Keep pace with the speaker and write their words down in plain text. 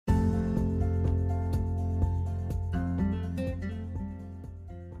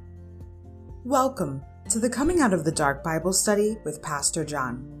Welcome to the Coming Out of the Dark Bible Study with Pastor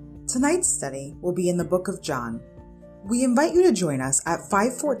John. Tonight's study will be in the book of John. We invite you to join us at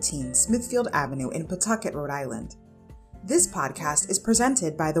 514 Smithfield Avenue in Pawtucket, Rhode Island. This podcast is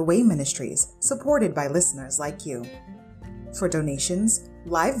presented by The Way Ministries, supported by listeners like you. For donations,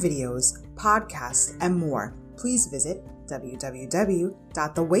 live videos, podcasts, and more, please visit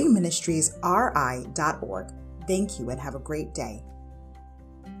www.thewayministriesri.org. Thank you and have a great day.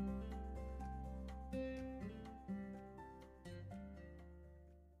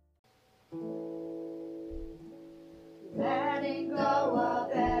 Letting go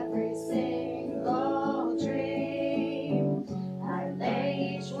of every single dream, I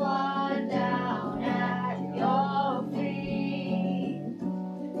lay each one down at your feet.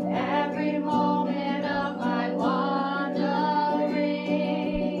 Every moment of my wandering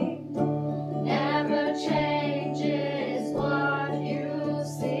never changes what you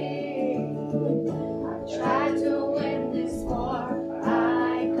see. I've tried to win this war,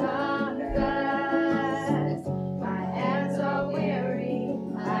 I confess. My hands are weary,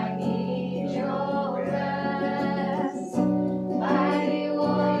 I need your rest. Mighty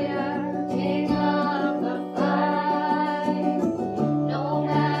warrior, king of the fight. No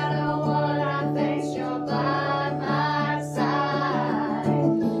matter what I face, you're by my side.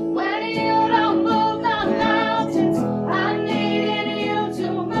 When you don't move the mountains, I'm needing you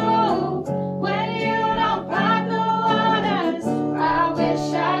to move. When you don't part the waters, I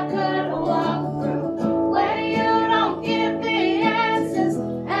wish I could walk through. When you don't give the answers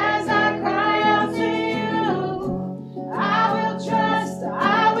as I cry out to you, I will trust,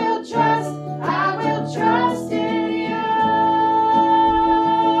 I will trust, I will trust in you.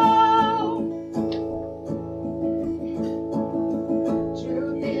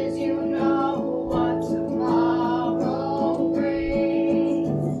 Truth is, you know what tomorrow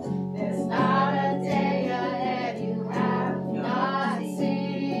brings. There's not a day ahead you have not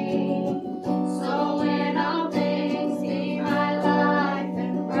seen. So when all things be my life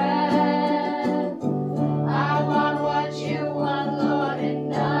and breath, I want what you want, Lord, and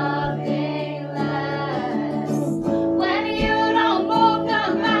nothing less. When you don't move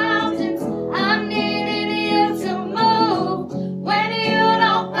the mountains, I'm needing you to move. When you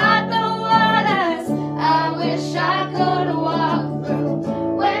don't part the waters, I wish I could walk through.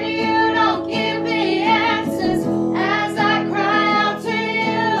 When you don't give the answers as I cry out to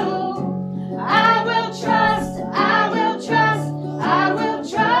you, I will trust, I will trust, I will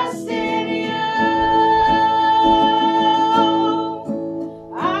trust in you.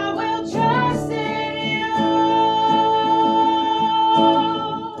 I will trust in you.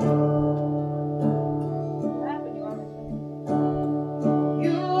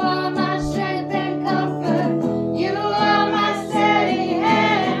 You are my strength and comfort. You are my steady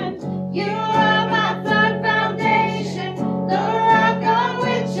hand. You are my firm foundation, the rock on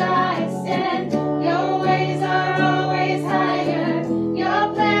which I stand. Your ways are always higher.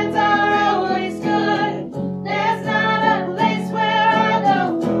 Your plans are always good. There's not a place where I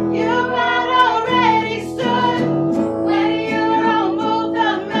go you've not already stood. When you don't move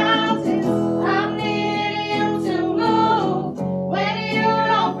the mountains, I'm needing you to move. When you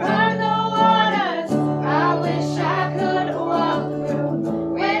don't burn the waters, I wish I could walk through.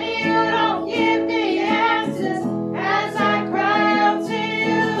 When you don't give the answers as I cry out to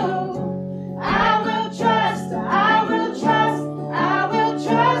you, I will trust, I will trust, I will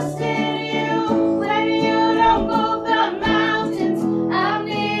trust in you. When you don't move the mountains, I'm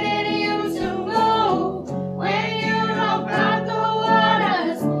needing you to move. When you don't part the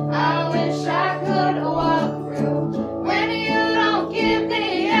waters, I wish I could walk through. When you don't give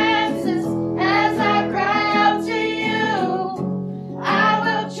the answers as I cry out to you, I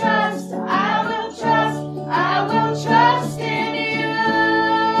will trust, I will trust, I will trust in you.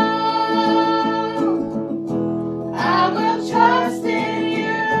 I will trust in you.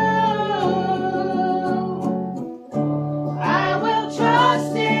 I will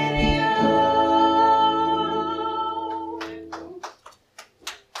trust in you.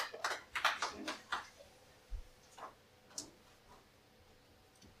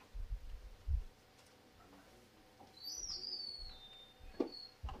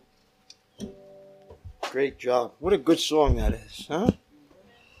 Great job. What a good song that is, huh?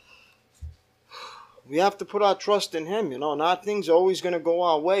 We have to put our trust in Him, Not things are always going to go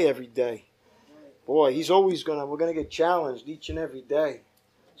our way every day. Boy, we're going to get challenged each and every day.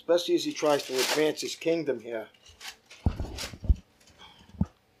 Especially as He tries to advance His kingdom here.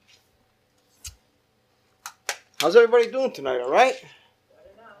 How's everybody doing tonight, all right?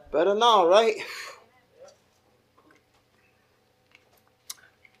 Better now, right?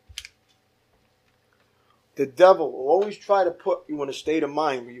 The devil will always try to put you in a state of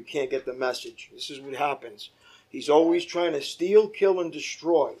mind where you can't get the message. This is what happens. He's always trying to steal, kill, and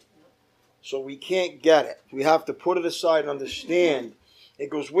destroy. So we can't get it. We have to put it aside and understand. It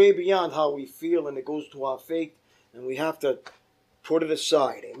goes way beyond how we feel, and it goes to our faith. And we have to put it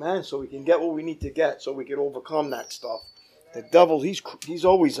aside. Amen? So we can get what we need to get, so we can overcome that stuff. The devil, he's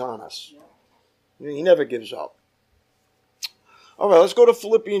always on us. He never gives up. All right, let's go to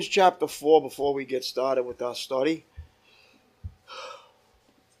Philippians chapter 4 before we get started with our study.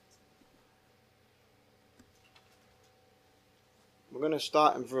 We're going to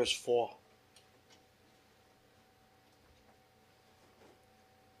start in verse 4.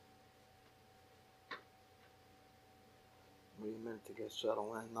 Wait a minute to get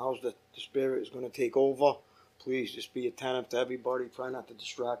settled in. Now the Spirit is going to take over. Please just be attentive to everybody. Try not to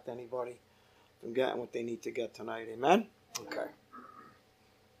distract anybody from getting what they need to get tonight. Amen? Okay.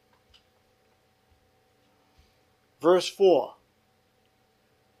 Verse 4.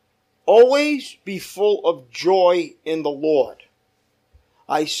 Always be full of joy in the Lord.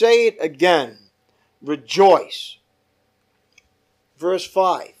 I say it again. Rejoice. Verse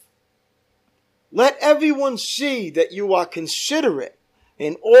 5. Let everyone see that you are considerate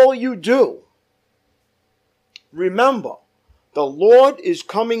in all you do. Remember, the Lord is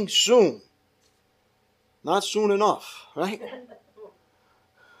coming soon. Not soon enough, right?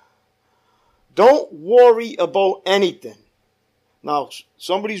 Don't worry about anything. Now,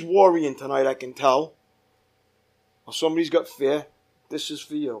 somebody's worrying tonight, I can tell. Or somebody's got fear. This is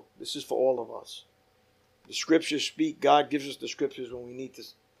for you. This is for all of us. The scriptures speak. God gives us the scriptures when we need to.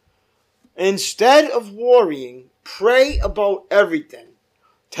 Instead of worrying, pray about everything.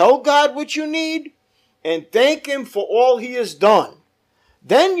 Tell God what you need and thank Him for all He has done.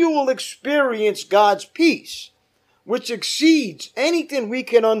 Then you will experience God's peace, which exceeds anything we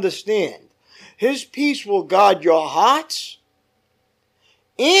can understand. His peace will guard your hearts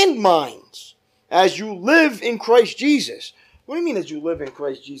and minds as you live in Christ Jesus. What do you mean as you live in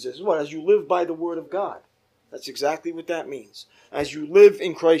Christ Jesus? What? As you live by the Word of God. That's exactly what that means. As you live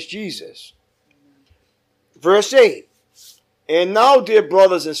in Christ Jesus. Verse 8. And now, dear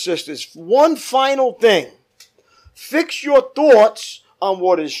brothers and sisters, one final thing. Fix your thoughts on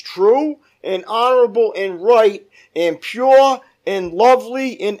what is true and honorable and right and pure and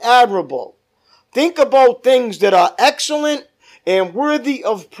lovely and admirable. Think about things that are excellent and worthy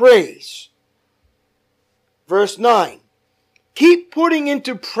of praise. Verse 9. Keep putting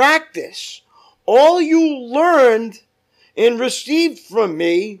into practice all you learned and received from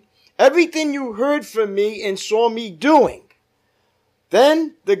me, everything you heard from me and saw me doing.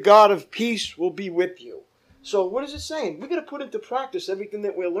 Then the God of peace will be with you. So what is it saying? We're going to put into practice everything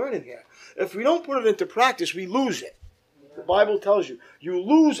that we're learning here. If we don't put it into practice, we lose it. The Bible tells you, you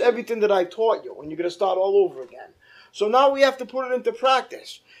lose everything that I taught you, and you're going to start all over again. So now we have to put it into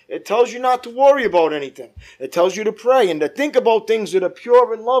practice. It tells you not to worry about anything. It tells you to pray and to think about things that are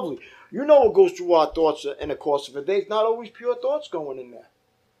pure and lovely. You know what goes through our thoughts in the course of a day. It's not always pure thoughts going in there.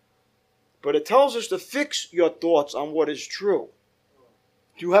 But it tells us to fix your thoughts on what is true.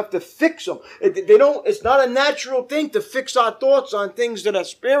 You have to fix them. It's not a natural thing to fix our thoughts on things that are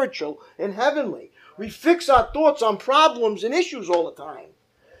spiritual and heavenly. We fix our thoughts on problems and issues all the time.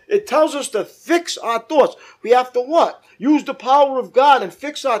 It tells us to fix our thoughts. We have to what? Use the power of God and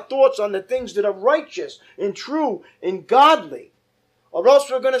fix our thoughts on the things that are righteous and true and godly. Or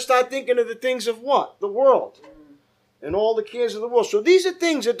else we're going to start thinking of the things of what? The world. And all the cares of the world. So these are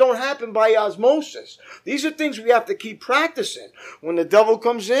things that don't happen by osmosis. These are things we have to keep practicing. When the devil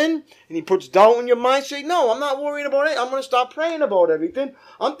comes in and he puts doubt in your mind, say, no, I'm not worrying about it. I'm going to stop praying about everything.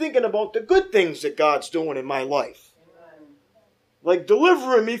 I'm thinking about the good things that God's doing in my life. Like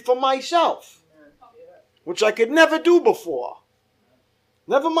delivering me from myself, which I could never do before.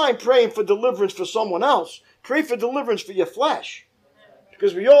 Never mind praying for deliverance for someone else. Pray for deliverance for your flesh.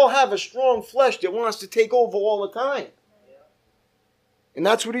 Because we all have a strong flesh that wants to take over all the time. And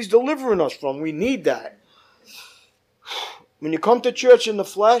that's what He's delivering us from. We need that. When you come to church in the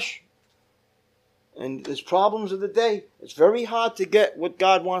flesh, and there's problems of the day, it's very hard to get what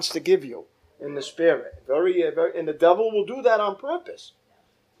God wants to give you in the Spirit. And the devil will do that on purpose.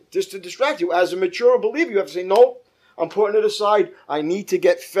 Just to distract you. As a mature believer, you have to say, no, I'm putting it aside. I need to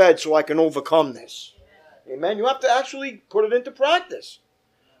get fed so I can overcome this. Amen. You have to actually put it into practice.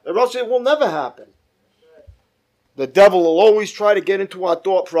 Or else it will never happen. The devil will always try to get into our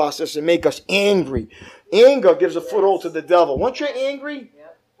thought process and make us angry. Anger gives a foothold to the devil. Once you're angry,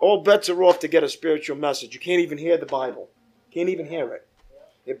 all bets are off to get a spiritual message. You can't even hear the Bible. Can't even hear it.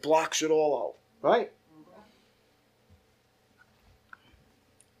 It blocks it all out. Right?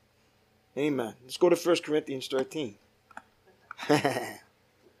 Amen. Let's go to 1 Corinthians 13.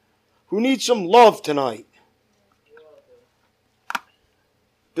 Who needs some love tonight?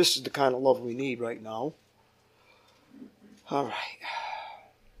 This is the kind of love we need right now. All right.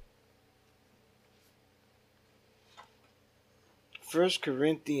 First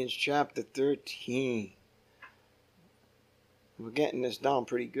Corinthians chapter 13. We're getting this down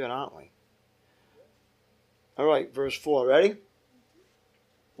pretty good, aren't we? All right, verse 4. Ready?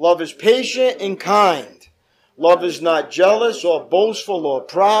 Love is patient and kind. Love is not jealous or boastful or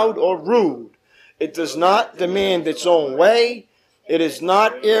proud or rude. It does not demand its own way. It is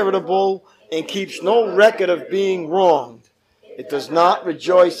not irritable and keeps no record of being wronged. It does not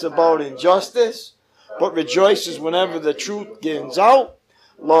rejoice about injustice, but rejoices whenever the truth gains out.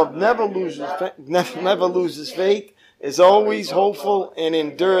 Love never loses faith, is always hopeful, and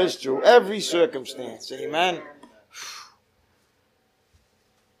endures through every circumstance. Amen.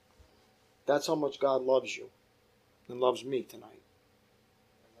 That's how much God loves you and loves me tonight.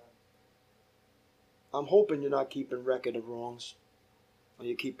 I'm hoping you're not keeping record of wrongs, or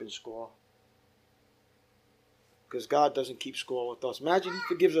you're keeping score. Because God doesn't keep score with us. Imagine He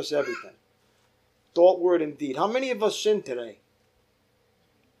forgives us everything. Thought, word, and deed. How many of us sinned today?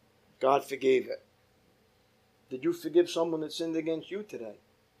 God forgave it. Did you forgive someone that sinned against you today?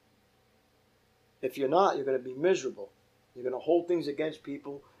 If you're not, you're going to be miserable. You're going to hold things against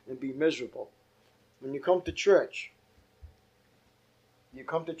people and be miserable. When you come to church, you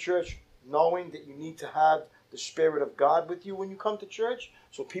come to church knowing that you need to have the Spirit of God with you when you come to church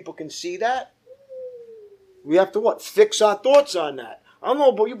so people can see that. We have to what? Fix our thoughts on that. I don't know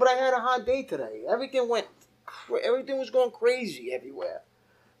about you, but I had a hard day today. Everything was going crazy everywhere.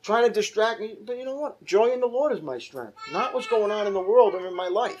 Trying to distract me. But you know what? Joy in the Lord is my strength. Not what's going on in the world or in my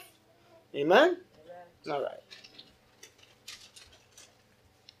life. Amen? All right.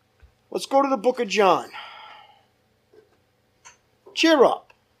 Let's go to the book of John. Cheer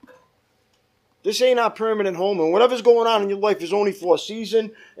up. This ain't our permanent home, and whatever's going on in your life is only for a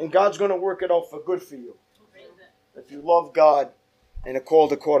season, and God's going to work it out for good for you. If you love God and are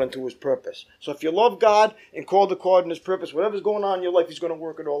called according to His purpose. So if you love God and called according to His purpose, whatever's going on in your life, He's going to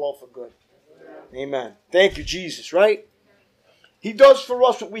work it all out for good. Amen. Thank you, Jesus, right? He does for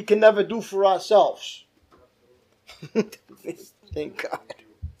us what we can never do for ourselves. Thank God.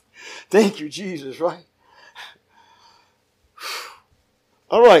 Thank you, Jesus, right?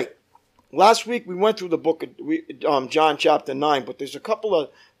 All right. Last week we went through the book of John chapter 9, but there's a couple of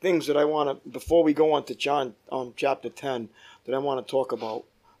things that I want to, before we go on to John chapter 10, that I want to talk about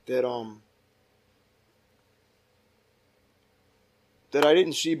that I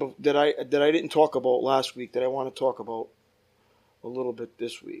didn't see, that I didn't talk about last week, that I want to talk about a little bit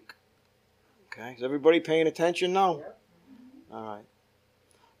this week. Okay, is everybody paying attention now? Yeah. All right.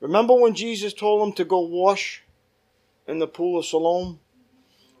 Remember when Jesus told him to go wash in the pool of Siloam?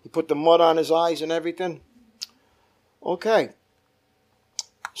 He put the mud on his eyes and everything. Okay.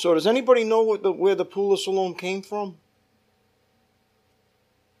 So does anybody know where the pool of Siloam came from?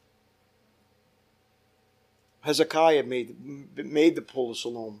 Hezekiah made the pool of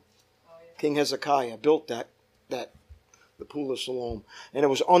Siloam. King Hezekiah built the pool of Siloam, and it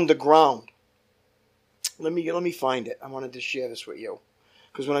was underground. Let me find it. I wanted to share this with you,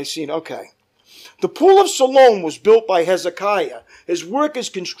 because when I seen, okay, the pool of Siloam was built by Hezekiah. His workers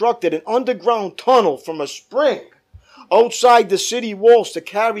constructed an underground tunnel from a spring outside the city walls to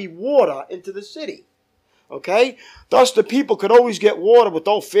carry water into the city. Okay, thus the people could always get water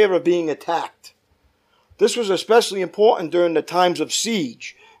without fear of being attacked. This was especially important during the times of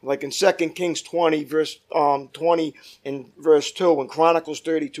siege, like in 2 Kings 20, verse 20 and verse 2, and Chronicles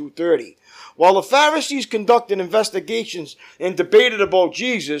 32:30. While the Pharisees conducted investigations and debated about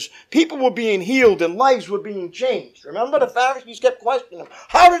Jesus, people were being healed and lives were being changed. Remember, the Pharisees kept questioning him.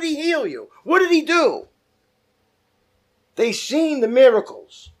 How did he heal you? What did he do? They seen the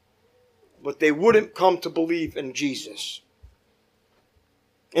miracles, but they wouldn't come to believe in Jesus.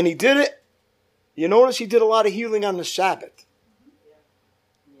 And he did it. You notice he did a lot of healing on the Sabbath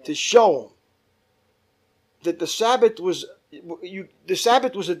to show them that the Sabbath was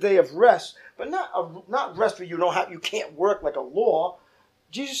a day of rest, but not rest where you can't work like a law.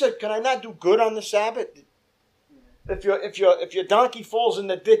 Jesus said, "Can I not do good on the Sabbath? If your donkey falls in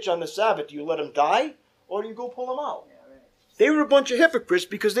the ditch on the Sabbath, do you let him die, or do you go pull him out?" They were a bunch of hypocrites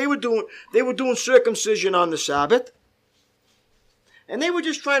because they were doing circumcision on the Sabbath, and they were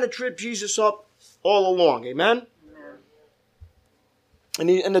just trying to trip Jesus up all along. Amen.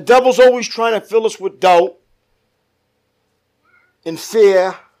 And the devil's always trying to fill us with doubt and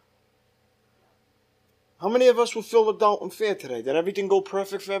fear. How many of us will feel the Dalton Fair today? Did everything go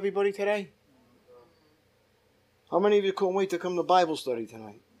perfect for everybody today? How many of you couldn't wait to come to Bible study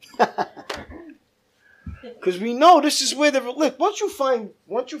tonight? Because we know this is where the look. Once you find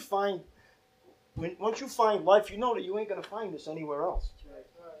life, you know that you ain't gonna find this anywhere else.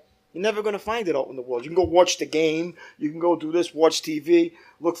 You're never gonna find it out in the world. You can go watch the game. You can go do this, watch TV,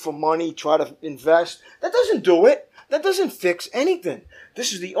 look for money, try to invest. That doesn't do it. That doesn't fix anything.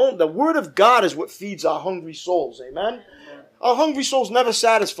 This is the Word of God is what feeds our hungry souls. Amen? Our hungry souls never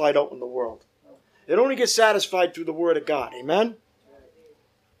satisfied out in the world. It only gets satisfied through the Word of God. Amen?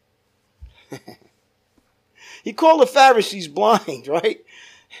 He called the Pharisees blind, right?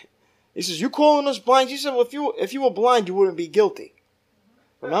 He says, "You calling us blind?" He said, "Well, if you were blind, you wouldn't be guilty."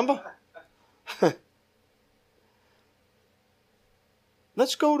 Remember?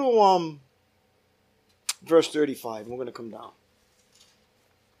 Let's go to verse 35. We're going to come down.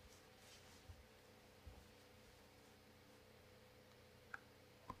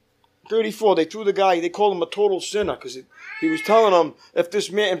 34, they threw the guy, they called him a total sinner because he was telling them, if this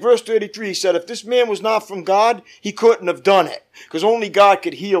man, in verse 33, he said, if this man was not from God, he couldn't have done it because only God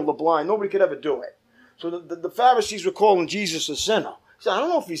could heal the blind. Nobody could ever do it. So the Pharisees were calling Jesus a sinner. He said, I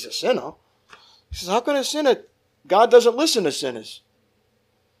don't know if he's a sinner. He says, how can a sinner? God doesn't listen to sinners.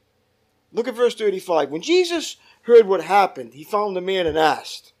 Look at verse 35. When Jesus heard what happened, he found the man and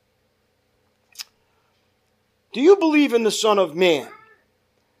asked, "Do you believe in the Son of Man?"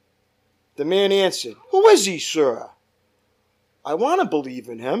 The man answered, "Who is he, sir? I want to believe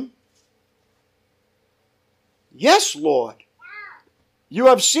in him." "Yes, Lord. You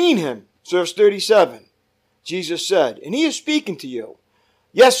have seen him." Verse 37. Jesus said, "And he is speaking to you."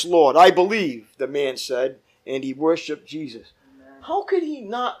 "Yes, Lord, I believe," the man said, and he worshipped Jesus. How could he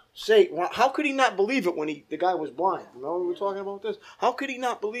not believe it when the guy was blind? Remember we were talking about this? How could he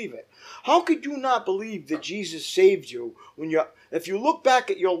not believe it? How could you not believe that Jesus saved you if you look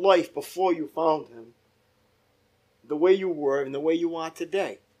back at your life before you found him, the way you were and the way you are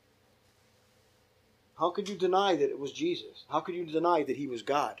today? How could you deny that it was Jesus? How could you deny that he was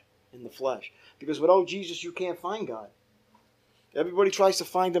God in the flesh? Because without Jesus, you can't find God. Everybody tries to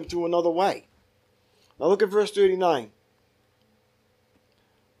find him through another way. Now look at verse 39.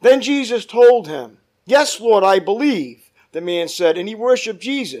 Then Jesus told him, "Yes, Lord, I believe," the man said, and he worshipped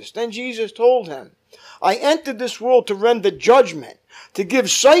Jesus. Then Jesus told him, "I entered this world to render judgment, to give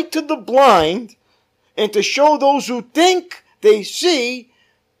sight to the blind, and to show those who think they see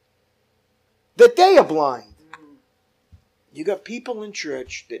that they are blind." You got people in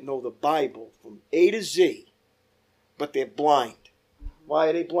church that know the Bible from A to Z, but they're blind. Why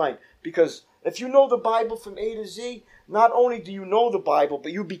are they blind? Because if you know the Bible from A to Z, not only do you know the Bible,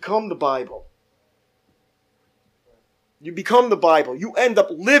 but you become the Bible. You become the Bible. You end up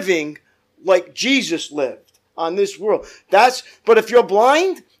living like Jesus lived on this world. But if you're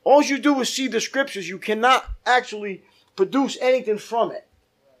blind, all you do is see the scriptures. You cannot actually produce anything from it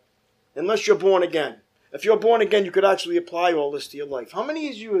unless you're born again. If you're born again, you could actually apply all this to your life. How many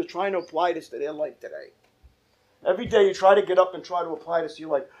of you are trying to apply this to their life today? Every day you try to get up and try to apply this to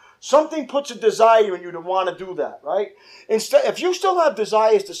your life. Something puts a desire in you to want to do that, right? Instead, if you still have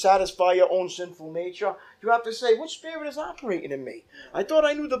desires to satisfy your own sinful nature, you have to say, what spirit is operating in me? I thought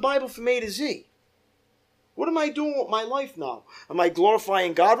I knew the Bible from A to Z. What am I doing with my life now? Am I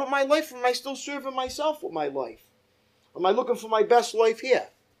glorifying God with my life, or am I still serving myself with my life? Am I looking for my best life here?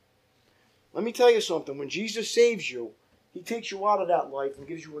 Let me tell you something. When Jesus saves you, he takes you out of that life and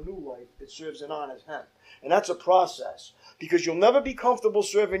gives you a new life that serves and honors him. And that's a process. Because you'll never be comfortable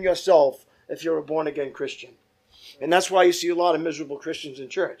serving yourself if you're a born-again Christian. And that's why you see a lot of miserable Christians in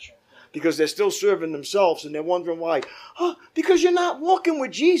church. Because they're still serving themselves and they're wondering why. Because you're not walking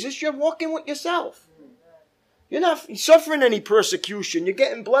with Jesus, you're walking with yourself. You're not suffering any persecution. You're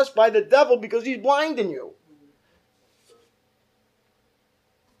getting blessed by the devil because he's blinding you.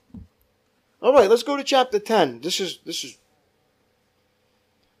 All right, let's go to chapter 10. This is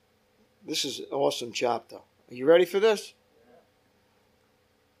an awesome chapter. Are you ready for this?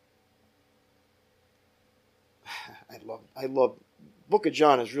 I love Book of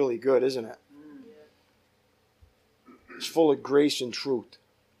John is really good, isn't it? It's full of grace and truth.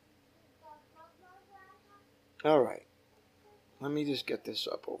 All right. Let me just get this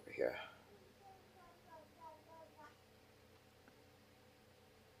up over here.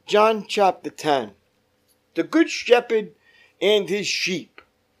 John chapter 10. The Good Shepherd and his sheep.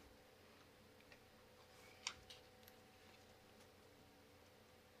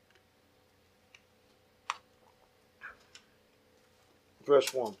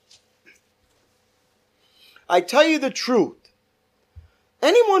 Verse 1. I tell you the truth.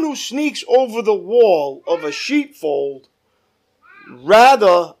 Anyone who sneaks over the wall of a sheepfold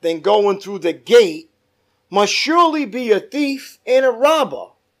rather than going through the gate must surely be a thief and a robber.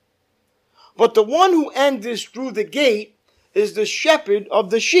 But the one who enters through the gate is the shepherd of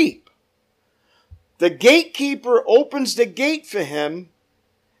the sheep. The gatekeeper opens the gate for him,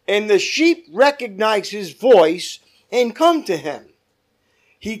 and the sheep recognize his voice and come to him.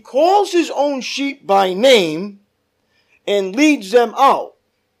 He calls his own sheep by name and leads them out.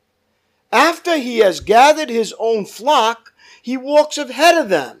 After he has gathered his own flock, he walks ahead of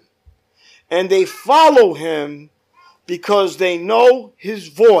them, and they follow him because they know his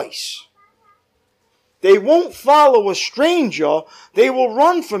voice. They won't follow a stranger. They will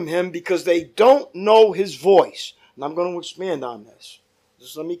run from him because they don't know his voice. And I'm going to expand on this.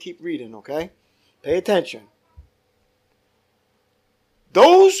 Just let me keep reading, okay? Pay attention.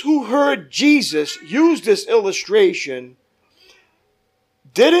 Those who heard Jesus use this illustration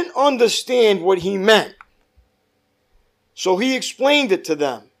didn't understand what he meant. So he explained it to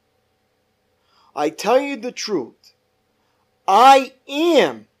them. I tell you the truth. I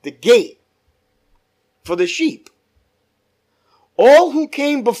am the gate for the sheep. All who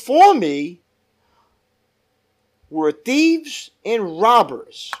came before me were thieves and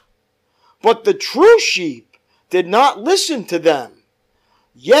robbers, but the true sheep did not listen to them.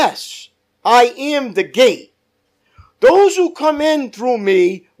 Yes, I am the gate. Those who come in through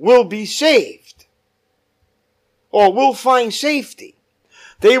me will be saved, or will find safety.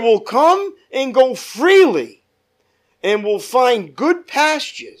 They will come and go freely and will find good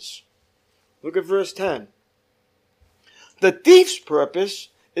pastures. Look at verse 10. The thief's purpose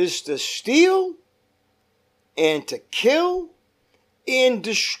is to steal and to kill and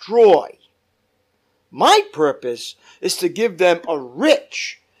destroy. My purpose is to give them a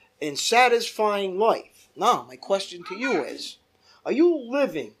rich and satisfying life. Now, my question to you is, are you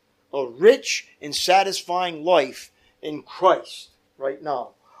living a rich and satisfying life in Christ right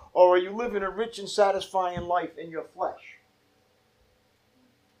now? Or are you living a rich and satisfying life in your flesh?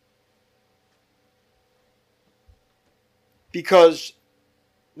 Because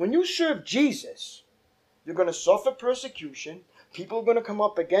when you serve Jesus, you're going to suffer persecution. People are going to come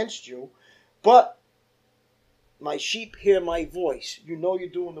up against you. But my sheep hear my voice. You know you're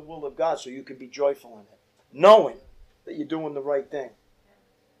doing the will of God, so you can be joyful in it. Knowing that you're doing the right thing.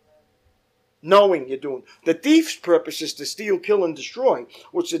 Knowing you're doing. The thief's purpose is to steal, kill, and destroy,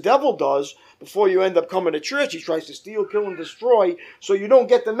 which the devil does before you end up coming to church. He tries to steal, kill, and destroy so you don't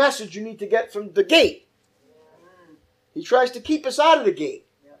get the message you need to get from the gate. He tries to keep us out of the gate.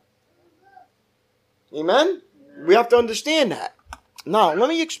 Amen? We have to understand that. Now, let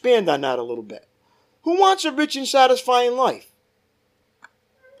me expand on that a little bit. Who wants a rich and satisfying life?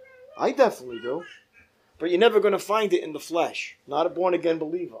 I definitely do. But you're never going to find it in the flesh. Not a born-again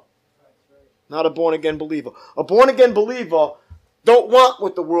believer. Not a born-again believer. A born-again believer don't want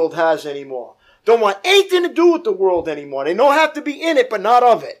what the world has anymore. Don't want anything to do with the world anymore. They don't have to be in it, but not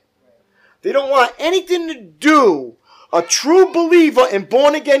of it. They don't want anything to do. A true believer and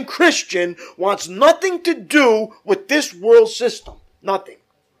born-again Christian wants nothing to do with this world system. Nothing.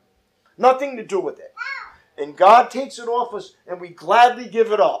 Nothing to do with it. And God takes it off us and we gladly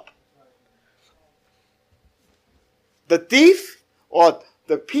give it up. The thief or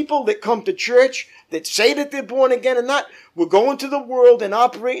the people that come to church that say that they're born again and not, will go into the world and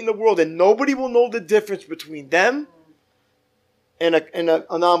operate in the world and nobody will know the difference between them and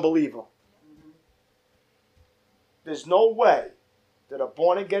a non-believer. There's no way that a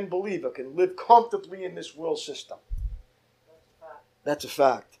born-again believer can live comfortably in this world system. That's a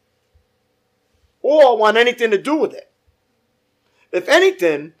fact. Or want anything to do with it. If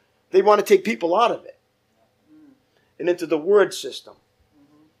anything, they want to take people out of it and into the word system.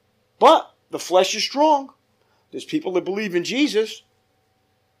 But the flesh is strong. There's people that believe in Jesus.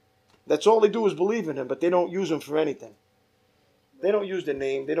 That's all they do is believe in him, but they don't use him for anything. They don't use the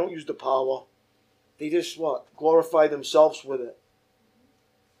name. They don't use the power. They just, glorify themselves with it.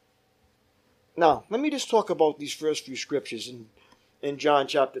 Now, let me just talk about these first few scriptures in John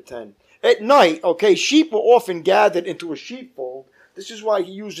chapter 10. At night, sheep were often gathered into a sheepfold. This is why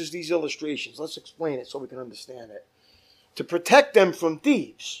he uses these illustrations. Let's explain it so we can understand it. To protect them from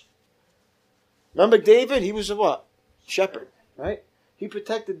thieves. Remember David? He was a what? Shepherd, right? He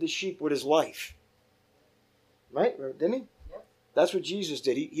protected the sheep with his life. Right? Didn't he? Yep. That's what Jesus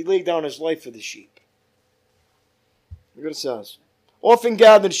did. He laid down his life for the sheep. Look what it says. Often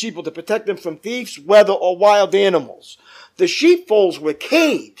gathered sheep to protect them from thieves, weather, or wild animals. The sheepfolds were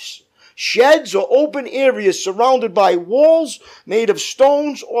caves, sheds, or open areas surrounded by walls made of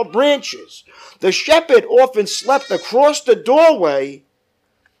stones or branches. The shepherd often slept across the doorway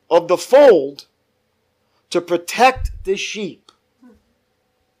of the fold to protect the sheep.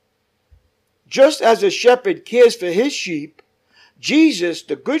 Just as a shepherd cares for his sheep, Jesus,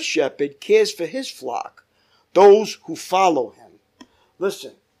 the good shepherd, cares for his flock, those who follow him.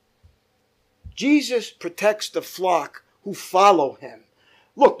 Listen, Jesus protects the flock who follow him.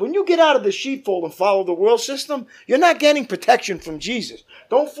 Look, when you get out of the sheepfold and follow the world system, you're not getting protection from Jesus.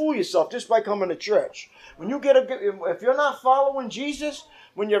 Don't fool yourself just by coming to church. When you if you're not following Jesus,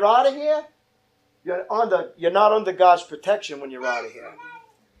 when you're out of here, you're not under God's protection when you're out of here.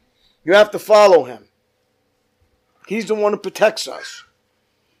 You have to follow him. He's the one who protects us.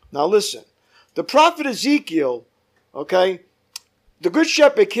 Now listen, the prophet Ezekiel, okay, the good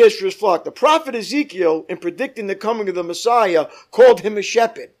shepherd cares for his flock. The prophet Ezekiel, in predicting the coming of the Messiah, called him a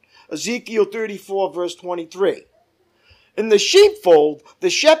shepherd. Ezekiel 34, verse 23. In the sheepfold, the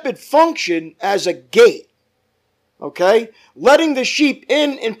shepherd functioned as a gate, okay, letting the sheep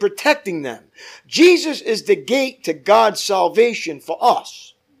in and protecting them. Jesus is the gate to God's salvation for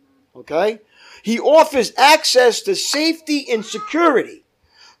us, okay? He offers access to safety and security.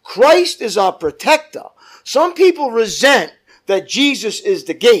 Christ is our protector. Some people resent that Jesus is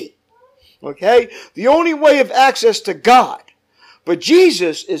the gate, okay? The only way of access to God. But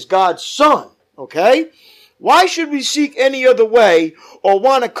Jesus is God's son, okay? Why should we seek any other way or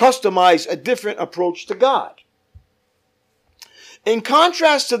want to customize a different approach to God? In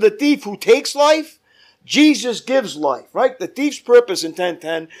contrast to the thief who takes life, Jesus gives life, right? The thief's purpose in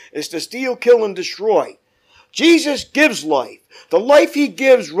 10:10 is to steal, kill, and destroy. Jesus gives life. The life he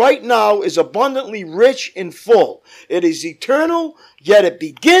gives right now is abundantly rich and full. It is eternal, yet it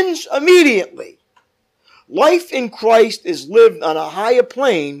begins immediately. Life in Christ is lived on a higher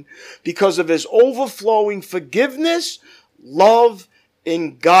plane because of his overflowing forgiveness, love,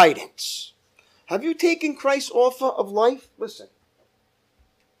 and guidance. Have you taken Christ's offer of life? Listen,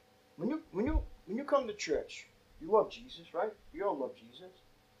 when you come to church, you love Jesus, right? You all love Jesus.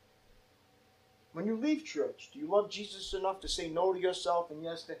 When you leave church, do you love Jesus enough to say no to yourself and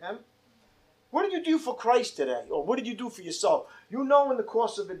yes to him? What did you do for Christ today? Or what did you do for yourself? You know in the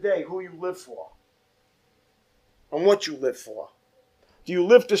course of the day who you live for and what you live for. Do you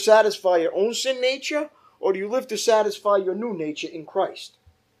live to satisfy your own sin nature, or do you live to satisfy your new nature in Christ?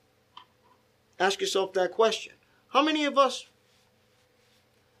 Ask yourself that question. How many of us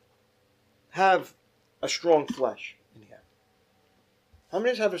have a strong flesh in here? How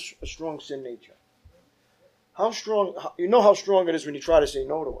many of us have a strong sin nature? How strong? You know how strong it is when you try to say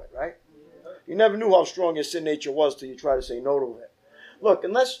no to it, right? You never knew how strong your sin nature was till you try to say no to it. Look,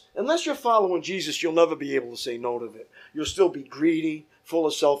 unless you're following Jesus, you'll never be able to say no to it. You'll still be greedy, full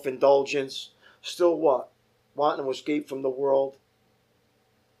of self-indulgence. Still what? Wanting to escape from the world.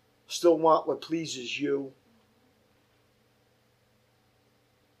 Still want what pleases you.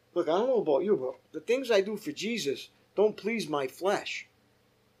 Look, I don't know about you, but the things I do for Jesus don't please my flesh.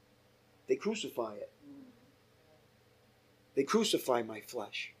 They crucify it. They crucify my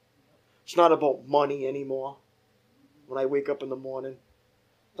flesh. It's not about money anymore. When I wake up in the morning,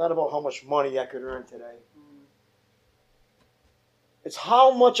 it's not about how much money I could earn today. It's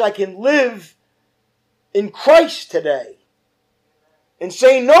how much I can live in Christ today. And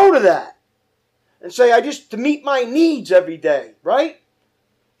say no to that. And say, to meet my needs every day, right?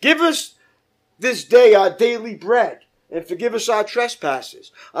 Give us this day our daily bread. And forgive us our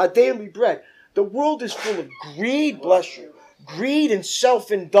trespasses. Our daily bread. The world is full of greed, bless you. Greed and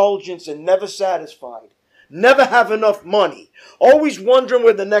self-indulgence and never satisfied. Never have enough money. Always wondering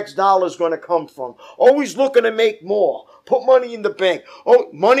where the next dollar is going to come from. Always looking to make more. Put money in the bank. Oh,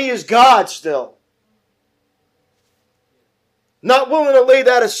 money is God still. Not willing to lay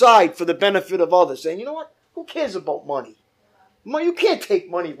that aside for the benefit of others. Saying, you know what? Who cares about money? You can't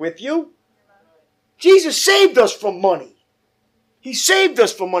take money with you. Jesus saved us from money. He saved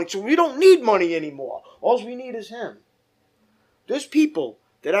us from money, so we don't need money anymore. All we need is him. There's people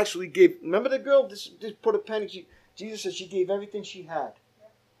that actually gave. Remember the girl? Just put a penny. Jesus said she gave everything she had.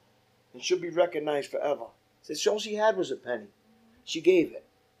 And she'll be recognized forever. Said all she had was a penny. She gave it.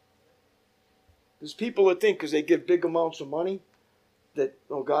 There's people that think because they give big amounts of money that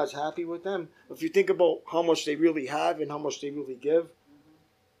God's happy with them. If you think about how much they really have and how much they really give,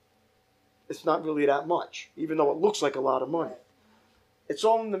 it's not really that much, even though it looks like a lot of money. It's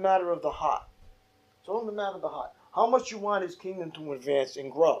all in the matter of the heart. It's all in the matter of the heart. How much you want his kingdom to advance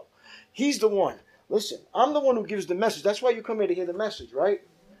and grow. He's the one. Listen, I'm the one who gives the message. That's why you come here to hear the message, right?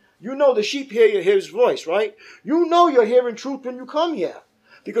 You know the sheep hear his voice, right? You know you're hearing truth when you come here.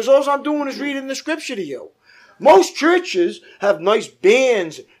 Because all I'm doing is reading the scripture to you. Most churches have nice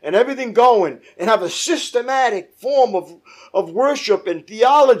bands and everything going and have a systematic form of worship and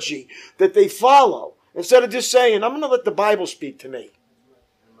theology that they follow. Instead of just saying, I'm going to let the Bible speak to me.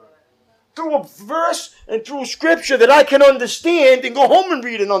 Through a verse and through scripture that I can understand and go home and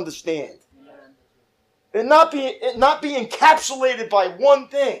read and understand. And not be encapsulated by one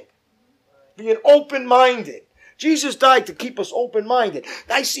thing. Being open-minded. Jesus died to keep us open-minded.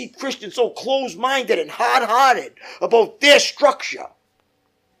 I see Christians so closed-minded and hard-hearted about their structure.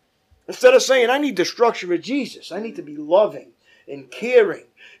 Instead of saying, I need the structure of Jesus. I need to be loving and caring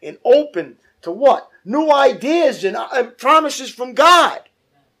and open to what? New ideas and promises from God.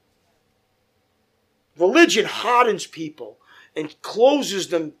 Religion hardens people and closes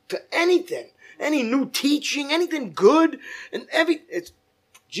them to anything. Any new teaching, anything good. And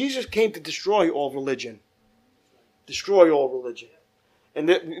Jesus came to destroy all religion. Destroy all religion. And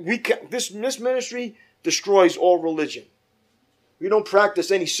this ministry destroys all religion. We don't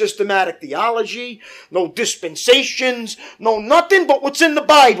practice any systematic theology, no dispensations, no nothing but what's in the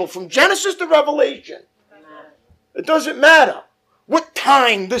Bible from Genesis to Revelation. It doesn't matter what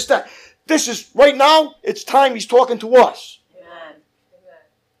time, that. This is, right now, it's time he's talking to us.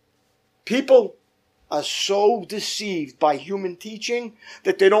 People are so deceived by human teaching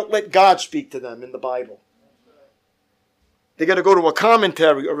that they don't let God speak to them in the Bible. They got to go to a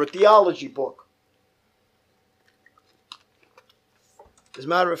commentary or a theology book. As a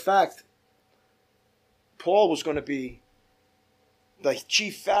matter of fact, Paul was going to be the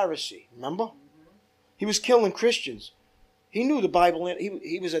chief Pharisee, remember? He was killing Christians. He knew the Bible.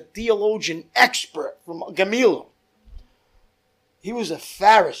 He was a theologian expert from Gamaliel. He was a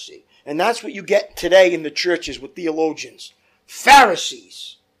Pharisee. And that's what you get today in the churches with theologians.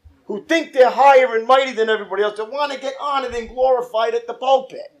 Pharisees. Who think they're higher and mighty than everybody else. They want to get honored and glorified at the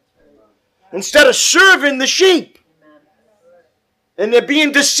pulpit. Instead of serving the sheep. And they're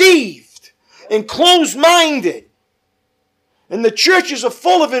being deceived. And closed-minded. And the churches are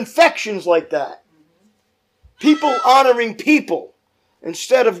full of infections like that. People honoring people.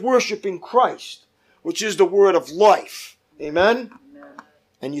 Instead of worshiping Christ. Which is the word of life. Amen?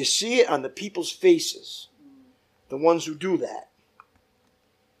 And you see it on the people's faces. The ones who do that.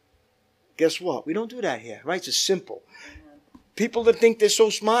 Guess what? We don't do that here, right? It's simple. People that think they're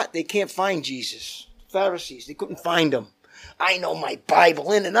so smart, they can't find Jesus. Pharisees, they couldn't find him. I know my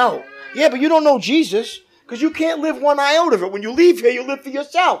Bible in and out. Yeah, but you don't know Jesus because you can't live one iota of it. When you leave here, you live for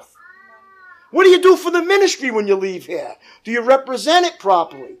yourself. What do you do for the ministry when you leave here? Do you represent it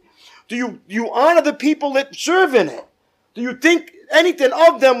properly? Do you honor the people that serve in it? Do you think anything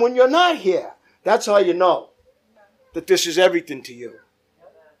of them when you're not here? That's how you know that this is everything to you.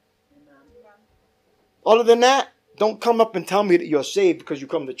 Other than that, don't come up and tell me that you're saved because you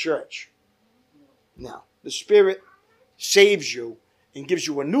come to church. No. The Spirit saves you and gives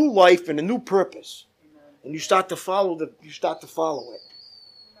you a new life and a new purpose. And you start to follow it.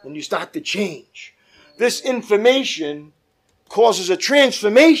 And you start to change. This information causes a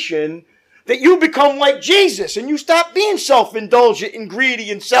transformation that you become like Jesus and you stop being self-indulgent and greedy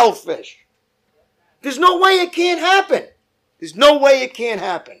and selfish. There's no way it can't happen. There's no way it can't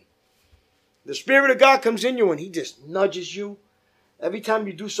happen. The Spirit of God comes in you and He just nudges you. Every time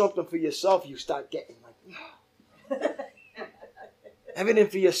you do something for yourself, you start getting like, everything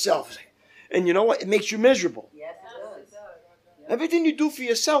for yourself. And you know what? It makes you miserable. Yes, it does. Everything you do for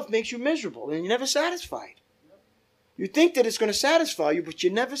yourself makes you miserable and you're never satisfied. You think that it's going to satisfy you, but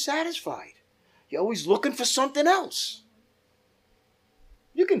you're never satisfied. You're always looking for something else.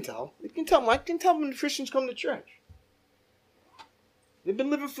 You can tell. I can tell when the Christians come to church. They've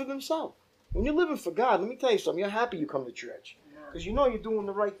been living for themselves. When you're living for God, let me tell you something. You're happy you come to church. Because you know you're doing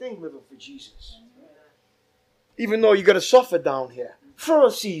the right thing living for Jesus. Even though you're going to suffer down here. For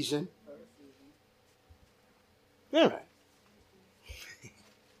a season. All right.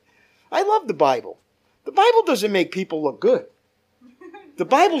 I love the Bible. The Bible doesn't make people look good. The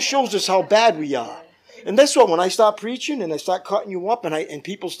Bible shows us how bad we are. And that's what, when I start preaching and I start cutting you up and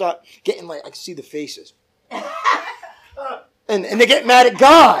people start getting like, I can see the faces. And they get mad at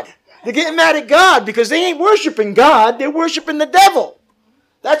God. They're getting mad at God because they ain't worshiping God. They're worshiping the devil.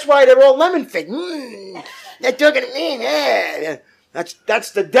 That's why they're all lemon-faced. They're talking to me. Yeah.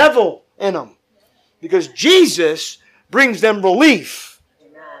 That's the devil in them. Because Jesus brings them relief.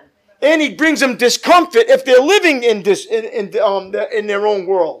 And He brings them discomfort if they're living in their own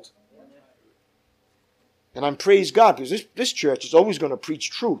world. And I'm praise God because this church is always going to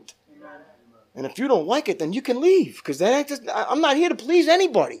preach truth. And if you don't like it, then you can leave. Because I'm not here to please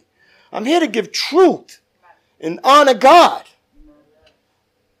anybody. I'm here to give truth and honor God.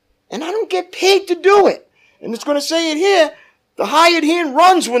 And I don't get paid to do it. And it's going to say it here. The hired hand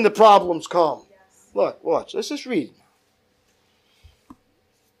runs when the problems come. Look, watch. Let's just read.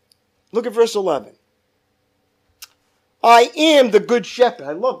 Look at verse 11. I am the good shepherd.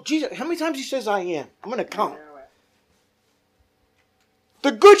 I love Jesus. How many times he says I am? I'm going to count.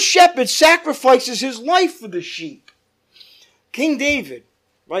 The good shepherd sacrifices his life for the sheep. King David,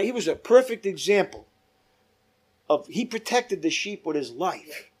 right? He was a perfect example of, he protected the sheep with his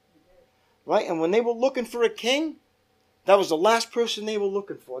life. Right? And when they were looking for a king, that was the last person they were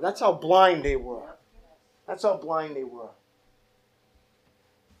looking for. That's how blind they were. That's how blind they were.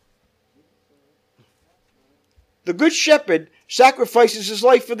 The good shepherd sacrifices his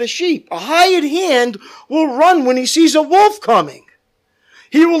life for the sheep. A hired hand will run when he sees a wolf coming.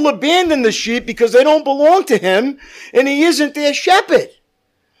 He will abandon the sheep because they don't belong to him and he isn't their shepherd.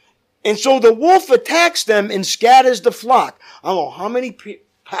 And so the wolf attacks them and scatters the flock. I don't know how many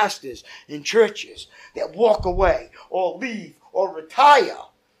pastors in churches that walk away or leave or retire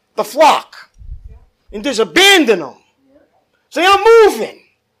the flock and just abandon them. Say, I'm moving.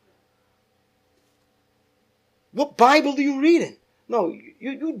 What Bible are you reading? No,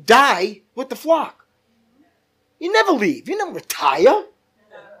 you die with the flock. You never leave. You never retire.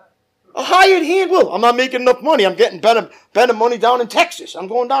 A hired hand will. I'm not making enough money. I'm getting better money down in Texas. I'm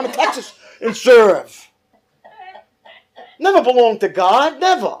going down to Texas and serve. Never belonged to God.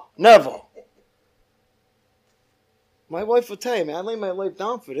 Never. My wife will tell you, man, I lay my life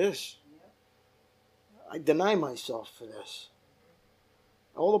down for this. I deny myself for this.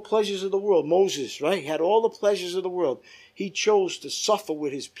 All the pleasures of the world. Moses, right? He had all the pleasures of the world. He chose to suffer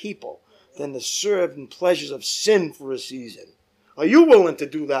with his people than to serve in pleasures of sin for a season. Are you willing to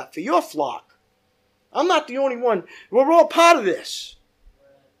do that for your flock? I'm not the only one. We're all part of this.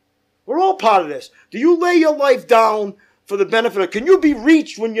 We're all part of this. Do you lay your life down for the benefit of, can you be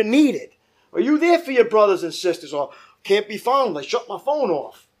reached when you're needed? Are you there for your brothers and sisters? Or can't be found, I shut my phone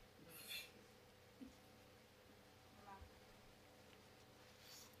off.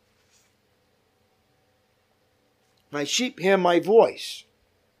 My sheep hear my voice.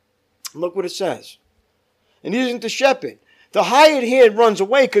 Look what it says. And he isn't the shepherd. The hired hand runs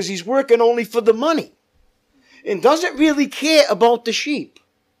away because he's working only for the money and doesn't really care about the sheep.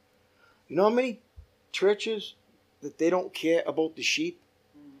 You know how many churches that they don't care about the sheep?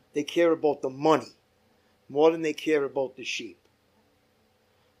 They care about the money more than they care about the sheep.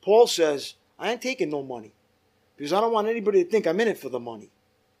 Paul says, I ain't taking no money because I don't want anybody to think I'm in it for the money.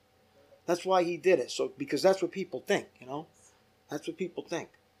 That's why he did it. So because that's what people think, you know. That's what people think.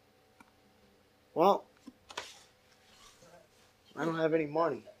 Well, I don't have any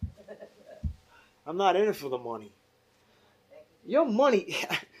money. I'm not in it for the money. Your money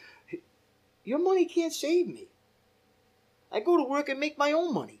can't save me. I go to work and make my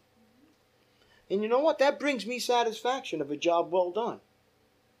own money. And you know what? That brings me satisfaction of a job well done.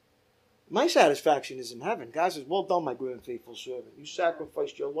 My satisfaction is in heaven. God says, well done, my good and faithful servant. You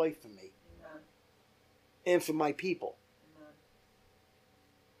sacrificed your life for me. And for my people.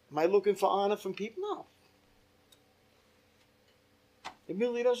 Am I looking for honor from people? No. It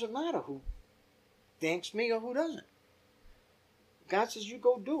really doesn't matter who thanks me or who doesn't. God says, you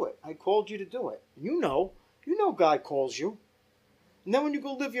go do it. I called you to do it. You know God calls you. And then when you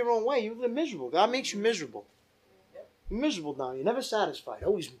go live your own way, you live miserable. God makes you miserable. You're miserable now. You're never satisfied.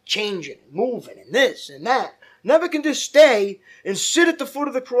 Always changing and moving and this and that. Never can just stay and sit at the foot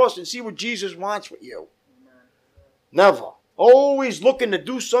of the cross and see what Jesus wants with you. Never. Always looking to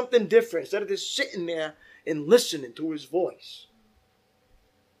do something different instead of just sitting there and listening to his voice.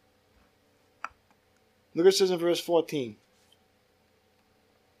 Look what it says in verse 14.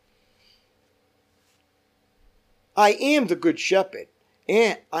 I am the good shepherd,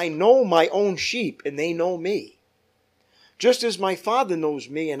 and I know my own sheep, and they know me. Just as my Father knows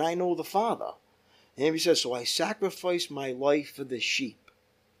me, and I know the Father. And he says, so I sacrifice my life for the sheep.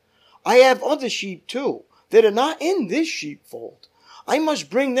 I have other sheep too, that are not in this sheepfold. I must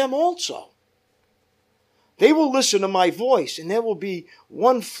bring them also. They will listen to my voice, and there will be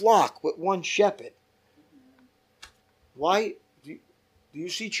one flock with one shepherd. Why? Do you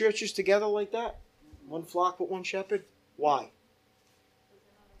see churches together like that? One flock with one shepherd? Why?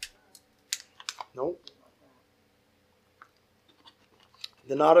 Nope.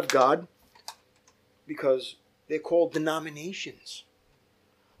 They're not of God because they're called denominations.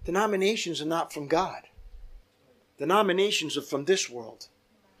 Denominations are not from God. Denominations are from this world.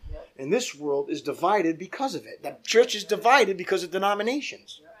 And this world is divided because of it. The church is divided because of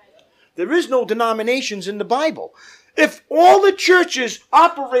denominations. There is no denominations in the Bible. If all the churches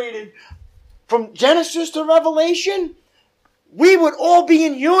operated from Genesis to Revelation, we would all be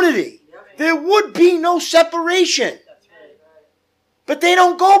in unity. there would be no separation. But they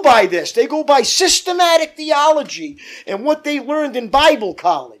don't go by this. They go by systematic theology and what they learned in Bible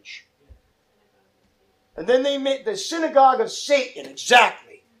college. And then they make the synagogue of Satan,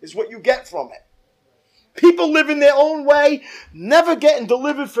 exactly, is what you get from it. People living their own way, never getting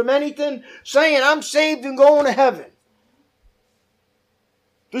delivered from anything, saying, I'm saved and going to heaven.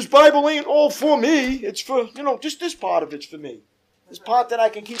 This Bible ain't all for me. It's for, just this part of it's for me. This part that I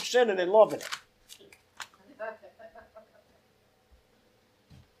can keep sinning and loving it.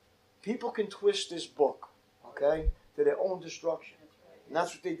 People can twist this book, okay, to their own destruction. And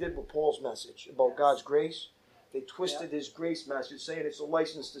that's what they did with Paul's message about God's grace. They twisted his grace message, saying it's a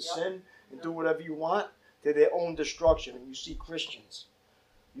license to sin and do whatever you want, to their own destruction. And you see Christians.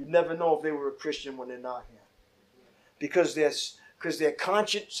 You never know if they were a Christian when they're not here. Because their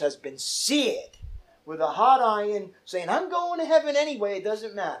conscience has been seared with a hot iron, saying, I'm going to heaven anyway, it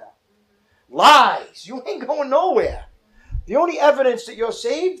doesn't matter. Lies. You ain't going nowhere. The only evidence that you're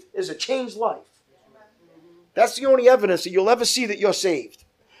saved is a changed life. That's the only evidence that you'll ever see that you're saved.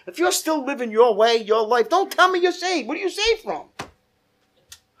 If you're still living your way, your life, don't tell me you're saved. What are you saved from?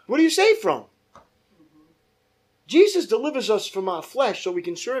 What are you saved from? Jesus delivers us from our flesh so we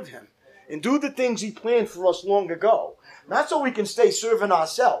can serve him and do the things he planned for us long ago. Not so we can stay serving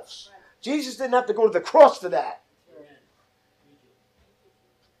ourselves. Jesus didn't have to go to the cross for that.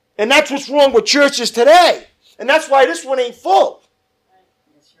 And that's what's wrong with churches today. And that's why this one ain't full.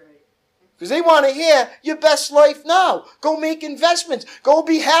 Because they want to hear your best life now. Go make investments. Go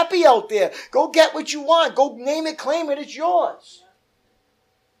be happy out there. Go get what you want. Go name it, claim it. It's yours.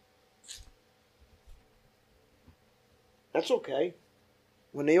 That's okay.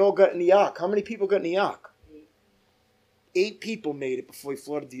 When they all got in the ark, how many people got in the ark? 8 people made it before he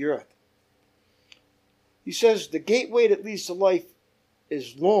flooded the earth. He says the gateway that leads to life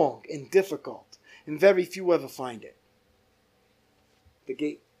is long and difficult, and very few ever find it. The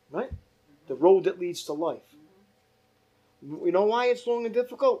gate, right? The road that leads to life. You know why it's long and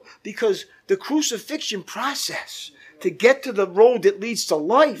difficult? Because the crucifixion process to get to the road that leads to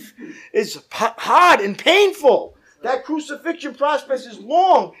life is hard and painful. That crucifixion process is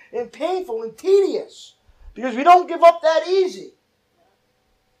long and painful and tedious. Because we don't give up that easy.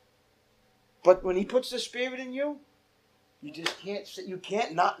 But when he puts the Spirit in you, you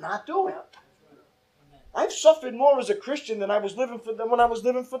can't not do it. I've suffered more as a Christian than when I was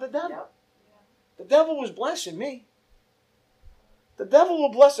living for the devil. The devil was blessing me. The devil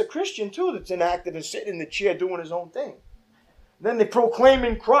will bless a Christian too that's inactive and sitting in the chair doing his own thing. Then they're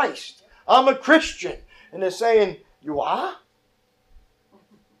proclaiming Christ. I'm a Christian. And they're saying, you are?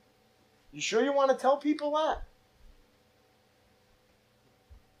 You sure you want to tell people that?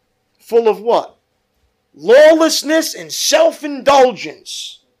 Full of what? Lawlessness and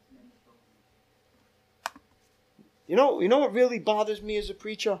self-indulgence. You know what really bothers me as a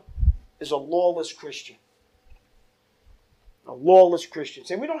preacher? Is a lawless Christian. A lawless Christian.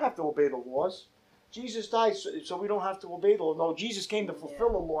 Saying we don't have to obey the laws. Jesus died so we don't have to obey the law. No, Jesus came to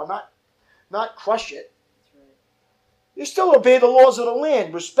fulfill the law, not crush it. You still obey the laws of the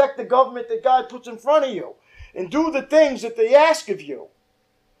land. Respect the government that God puts in front of you. And do the things that they ask of you.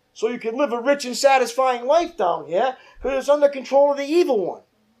 So you can live a rich and satisfying life down here. Because it's under control of the evil one.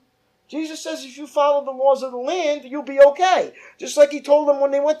 Jesus says if you follow the laws of the land, you'll be okay. Just like he told them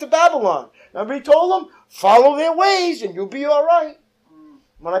when they went to Babylon. Remember he told them, follow their ways and you'll be all right.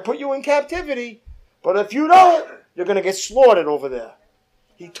 When I put you in captivity. But if you don't, you're going to get slaughtered over there.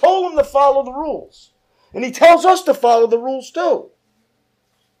 He told them to follow the rules. And he tells us to follow the rules too.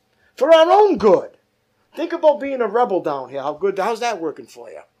 For our own good. Think about being a rebel down here. How's that working for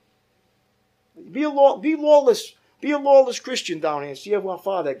you? Be a lawless Christian down here and see how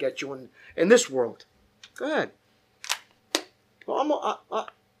far that gets you in this world. Go ahead. Well,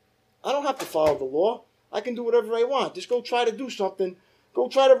 I don't have to follow the law. I can do whatever I want. Just go try to do something. Go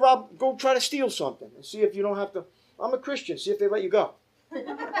try to rob. Go try to steal something and see if you don't have to. I'm a Christian. See if they let you go.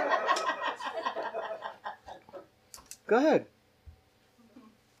 Go ahead.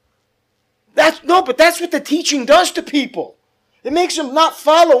 That's what the teaching does to people. It makes them not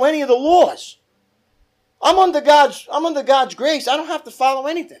follow any of the laws. I'm under God's grace. I don't have to follow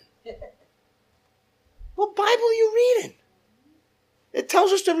anything. What Bible are you reading? It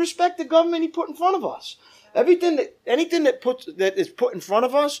tells us to respect the government he put in front of us. Anything that is put in front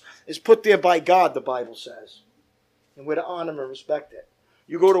of us is put there by God, the Bible says. And we're to honor and respect it.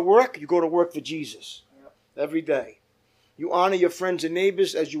 You go to work for Jesus. Every day. You honor your friends and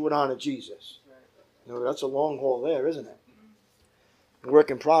neighbors as you would honor Jesus. You know, that's a long haul there, isn't it?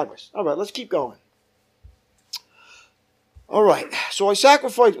 Work in progress. All right, let's keep going. All right. So I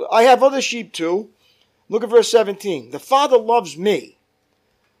sacrifice. I have other sheep too. Look at verse 17. The Father loves me.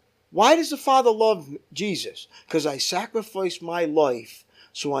 Why does the Father love Jesus? Because I sacrificed my life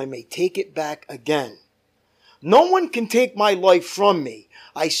so I may take it back again. No one can take my life from me.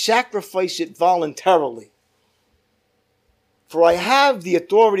 I sacrifice it voluntarily. For I have the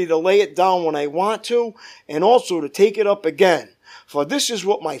authority to lay it down when I want to, and also to take it up again. For this is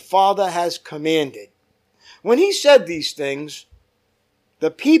what my Father has commanded. When he said these things,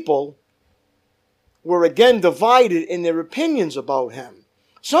 the people were again divided in their opinions about him.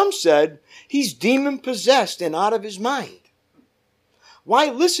 Some said, he's demon-possessed and out of his mind. Why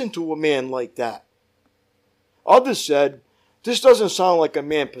listen to a man like that? Others said, this doesn't sound like a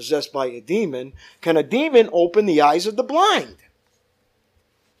man possessed by a demon. Can a demon open the eyes of the blind?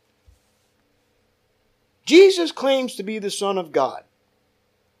 Jesus claims to be the Son of God.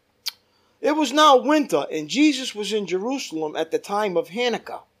 It was now winter, and Jesus was in Jerusalem at the time of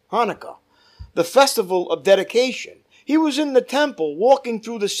Hanukkah, the festival of dedication. He was in the temple, walking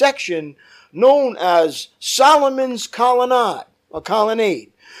through the section known as Solomon's Colonnade.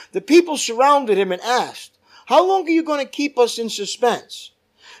 The people surrounded him and asked, how long are you going to keep us in suspense?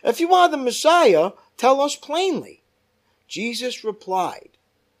 If you are the Messiah, tell us plainly. Jesus replied,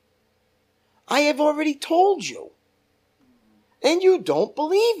 I have already told you, and you don't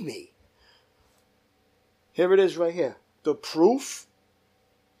believe me. Here it is right here. The proof.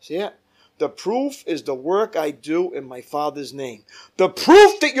 See it? The proof is the work I do in my Father's name. The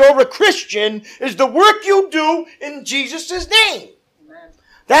proof that you're a Christian is the work you do in Jesus' name. Amen.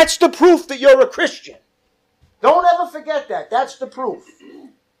 That's the proof that you're a Christian. Don't ever forget that. That's the proof.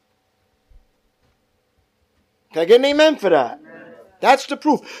 Can I get an amen for that? Amen. That's the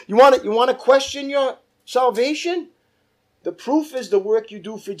proof. You want to question your salvation? The proof is the work you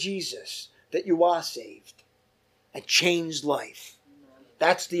do for Jesus, that you are saved. A changed life.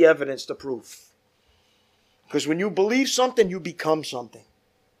 That's the evidence, the proof. Because when you believe something, you become something.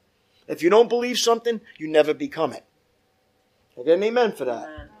 If you don't believe something, you never become it. I get an amen for that?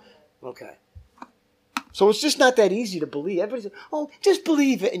 Amen. Okay. So it's just not that easy to believe. Everybody says, oh, just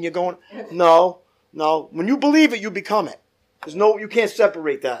believe it. And you're going, no. When you believe it, you become it. You can't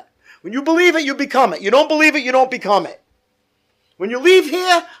separate that. When you believe it, you become it. You don't believe it, you don't become it. When you leave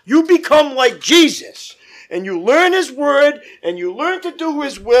here, you become like Jesus. And you learn his word, and you learn to do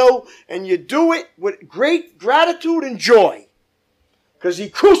his will, and you do it with great gratitude and joy. Because he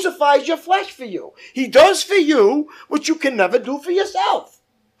crucifies your flesh for you. He does for you what you can never do for yourself.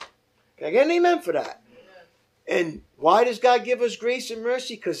 Can I get an amen for that? And why does God give us grace and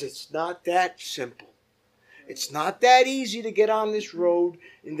mercy? Because it's not that simple. It's not that easy to get on this road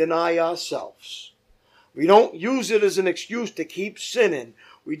and deny ourselves. We don't use it as an excuse to keep sinning.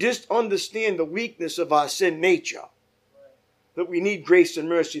 We just understand the weakness of our sin nature. That we need grace and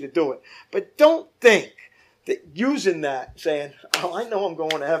mercy to do it. But don't think that using that, saying, oh, I know I'm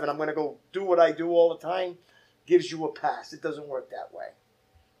going to heaven, I'm going to go do what I do all the time, gives you a pass. It doesn't work that way.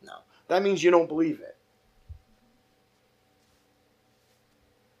 No. That means you don't believe it.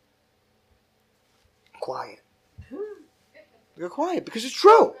 Quiet. You're quiet because it's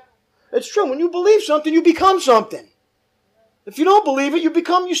true. It's true. When you believe something, you become something. If you don't believe it,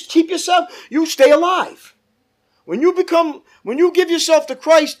 you stay alive. When you give yourself to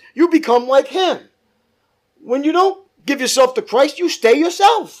Christ, you become like him. When you don't give yourself to Christ, you stay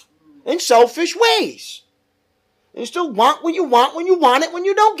yourself in selfish ways. And you still want what you want when you want it. When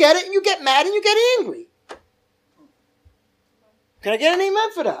you don't get it, and you get mad and you get angry. Can I get an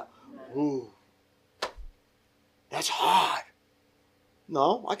amen for that? Ooh. That's hard.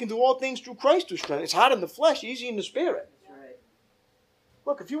 No, I can do all things through Christ who strengthens. It's hard in the flesh, easy in the spirit. That's right.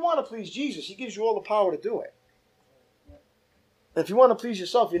 Look, if you want to please Jesus, he gives you all the power to do it. And if you want to please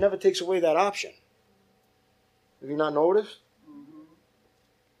yourself, he never takes away that option. Have you not noticed?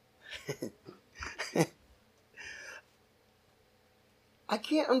 Mm-hmm. I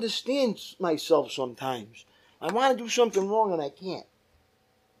can't understand myself sometimes. I want to do something wrong and I can't.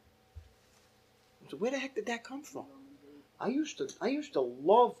 So where the heck did that come from? I used to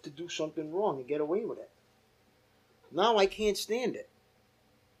love to do something wrong and get away with it. Now I can't stand it.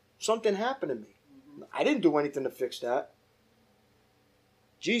 Something happened to me. I didn't do anything to fix that.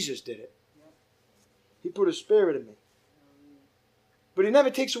 Jesus did it. He put a spirit in me. But he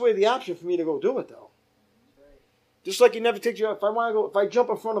never takes away the option for me to go do it, though. Just like he never takes you out. If I jump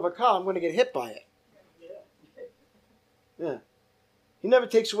in front of a car, I'm going to get hit by it. Yeah. He never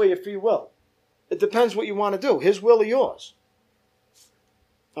takes away your free will. It depends what you want to do. His will or yours.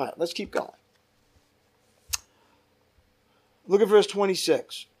 All right, let's keep going. Look at verse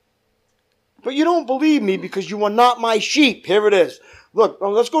 26. But you don't believe me because you are not my sheep. Here it is. Look,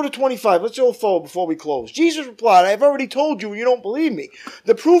 let's go to 25. Let's go forward before we close. Jesus replied, I have already told you, you don't believe me.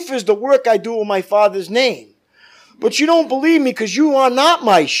 The proof is the work I do in my Father's name. But you don't believe me because you are not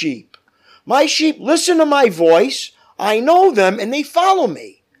my sheep. My sheep listen to my voice. I know them and they follow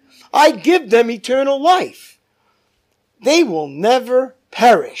me. I give them eternal life. They will never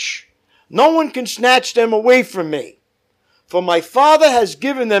perish. No one can snatch them away from me. For my Father has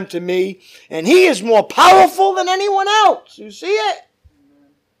given them to me, and he is more powerful than anyone else. You see it?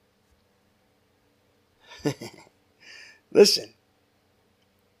 Listen.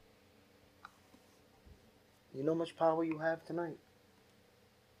 You know how much power you have tonight?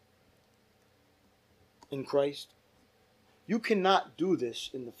 In Christ? You cannot do this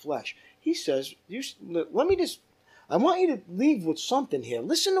in the flesh. He says, I want you to leave with something here.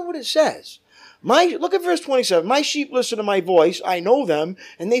 Listen to what it says. Look at verse 27. My sheep listen to my voice. I know them,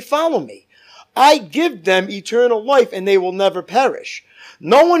 and they follow me. I give them eternal life, and they will never perish.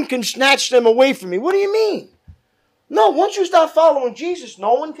 No one can snatch them away from me. What do you mean? No, once you start following Jesus,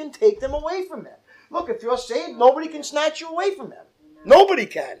 no one can take them away from him. Look, if you're saved, nobody can snatch you away from him. Nobody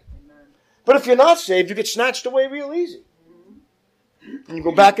can. But if you're not saved, you get snatched away real easy. And you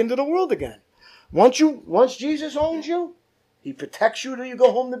go back into the world again. Once Jesus owns you, he protects you till you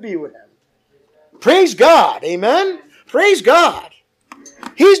go home to be with him. Praise God. Amen. Praise God.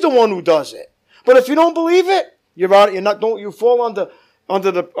 He's the one who does it. But if you don't believe it, you fall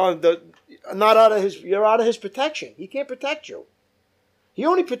you're out of his protection. He can't protect you. He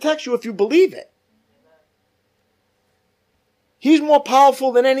only protects you if you believe it. He's more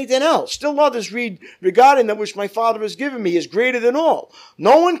powerful than anything else. Still others read, regarding that which my Father has given me is greater than all.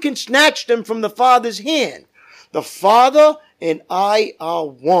 No one can snatch them from the Father's hand. The Father and I are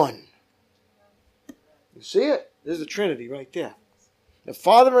one. You see it? There's the Trinity right there. The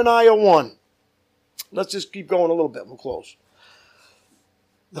Father and I are one. Let's just keep going a little bit. We'll close.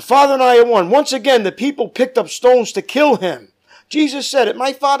 The Father and I are one. Once again, the people picked up stones to kill him. Jesus said, at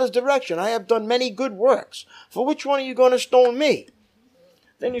my Father's direction, I have done many good works. For which one are you going to stone me?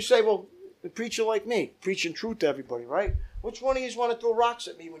 Then you say, well, a preacher like me, preaching truth to everybody, right? Which one of you want to throw rocks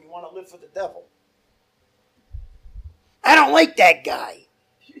at me when you want to live for the devil? I don't like that guy.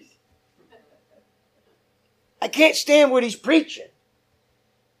 I can't stand what he's preaching.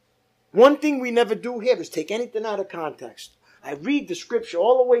 One thing we never do here is take anything out of context. I read the scripture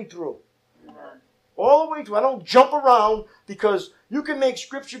all the way through. All the way through. I don't jump around because you can make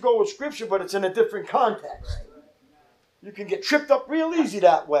scripture go with scripture, but it's in a different context. You can get tripped up real easy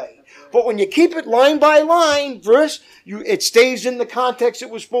that way. But when you keep it line by line, verse, it stays in the context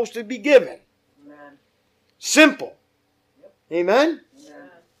it was supposed to be given. Simple. Amen?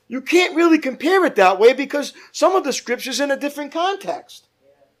 You can't really compare it that way because some of the scripture's in a different context.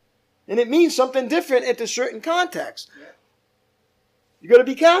 And it means something different at a certain context. You got to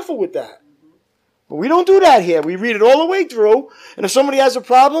be careful with that. But we don't do that here. We read it all the way through. And if somebody has a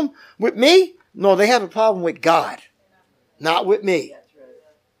problem with me, no, they have a problem with God. Not with me.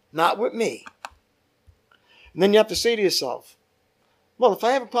 Not with me. And then you have to say to yourself, well, if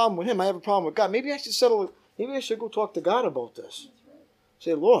I have a problem with him, I have a problem with God. Maybe I should settle it. Maybe I should go talk to God about this.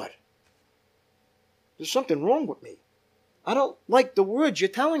 Say, Lord, there's something wrong with me. I don't like the words you're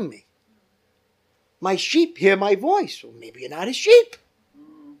telling me. My sheep hear my voice. Well, maybe you're not his sheep.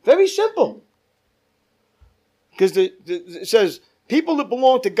 Very simple. Because it says, people that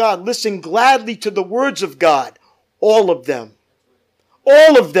belong to God listen gladly to the words of God. All of them.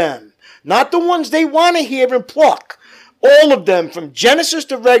 All of them. Not the ones they want to hear and pluck. All of them, from Genesis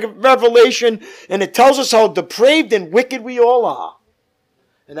to Revelation, and it tells us how depraved and wicked we all are.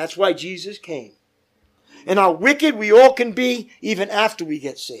 And that's why Jesus came. And how wicked we all can be even after we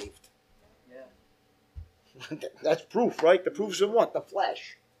get saved. Yeah. That's proof, right? The proof's in what? The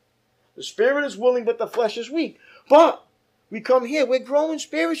flesh. The spirit is willing, but the flesh is weak. But we come here, we're growing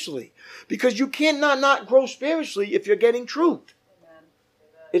spiritually. Because you cannot not grow spiritually if you're getting truth.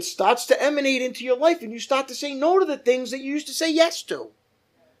 It starts to emanate into your life and you start to say no to the things that you used to say yes to.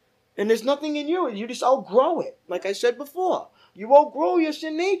 And there's nothing in you. You just outgrow it. Like I said before. You outgrow your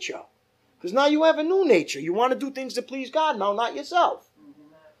sin nature. Because now you have a new nature. You want to do things to please God now, not yourself.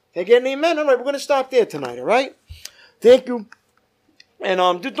 Can I get an amen? All right, we're going to stop there tonight, all right? Thank you.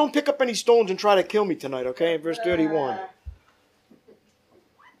 And just don't pick up any stones and try to kill me tonight, okay? Verse 31.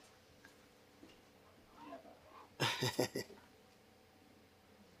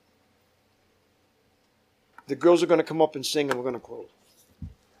 The girls are going to come up and sing and we're going to close.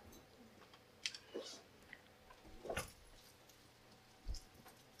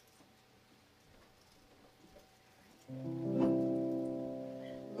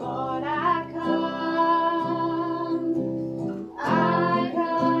 Lord, I come.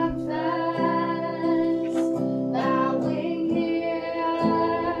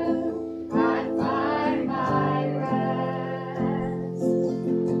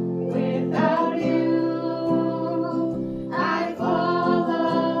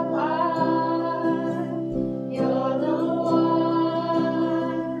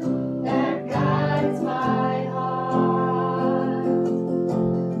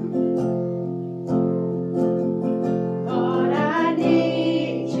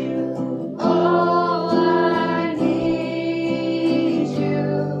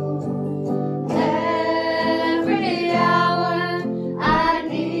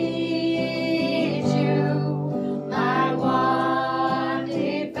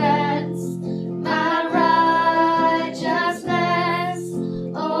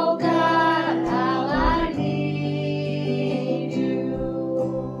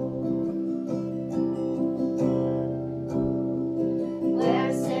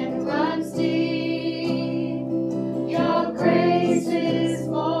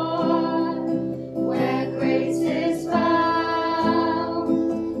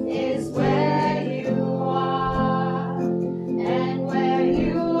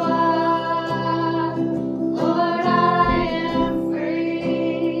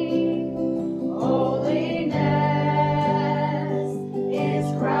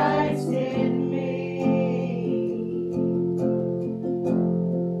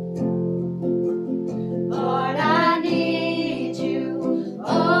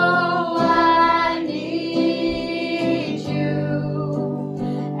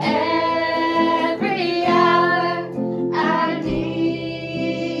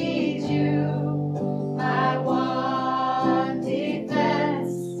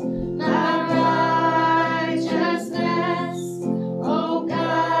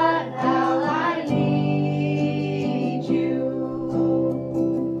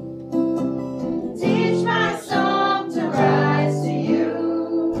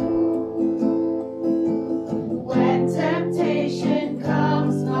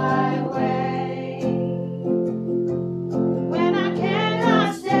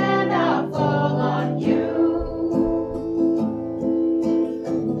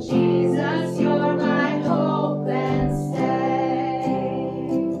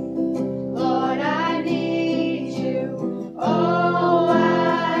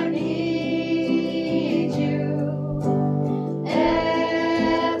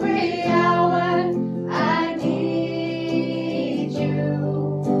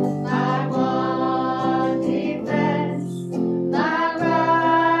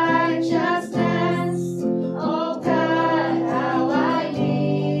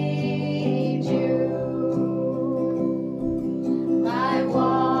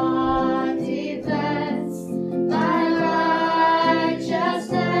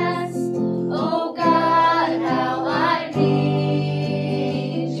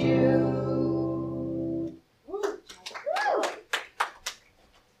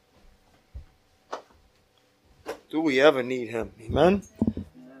 Do we ever need him? Amen?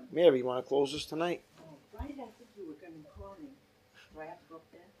 Mary, you want to close us tonight? Why did I think you were going to call me? Do I have to go up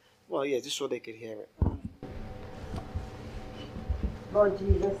there? Well, yeah, just so they could hear it. Lord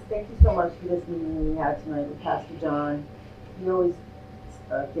Jesus, thank you so much for this meeting we had tonight with Pastor John. He always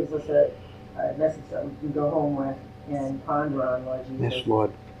gives us a message that we can go home with and ponder on, Lord Jesus. Yes,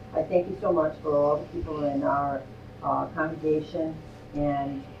 Lord. I thank you so much for all the people in our congregation,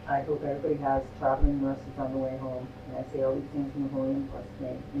 and I hope everybody has traveling mercies on the way home. And I say all these things in the holy and blessed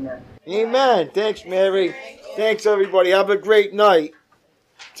name. Amen. Amen. Thanks, Mary. Thanks, everybody. Have a great night.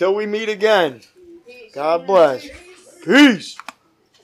 Till we meet again. God bless. Peace.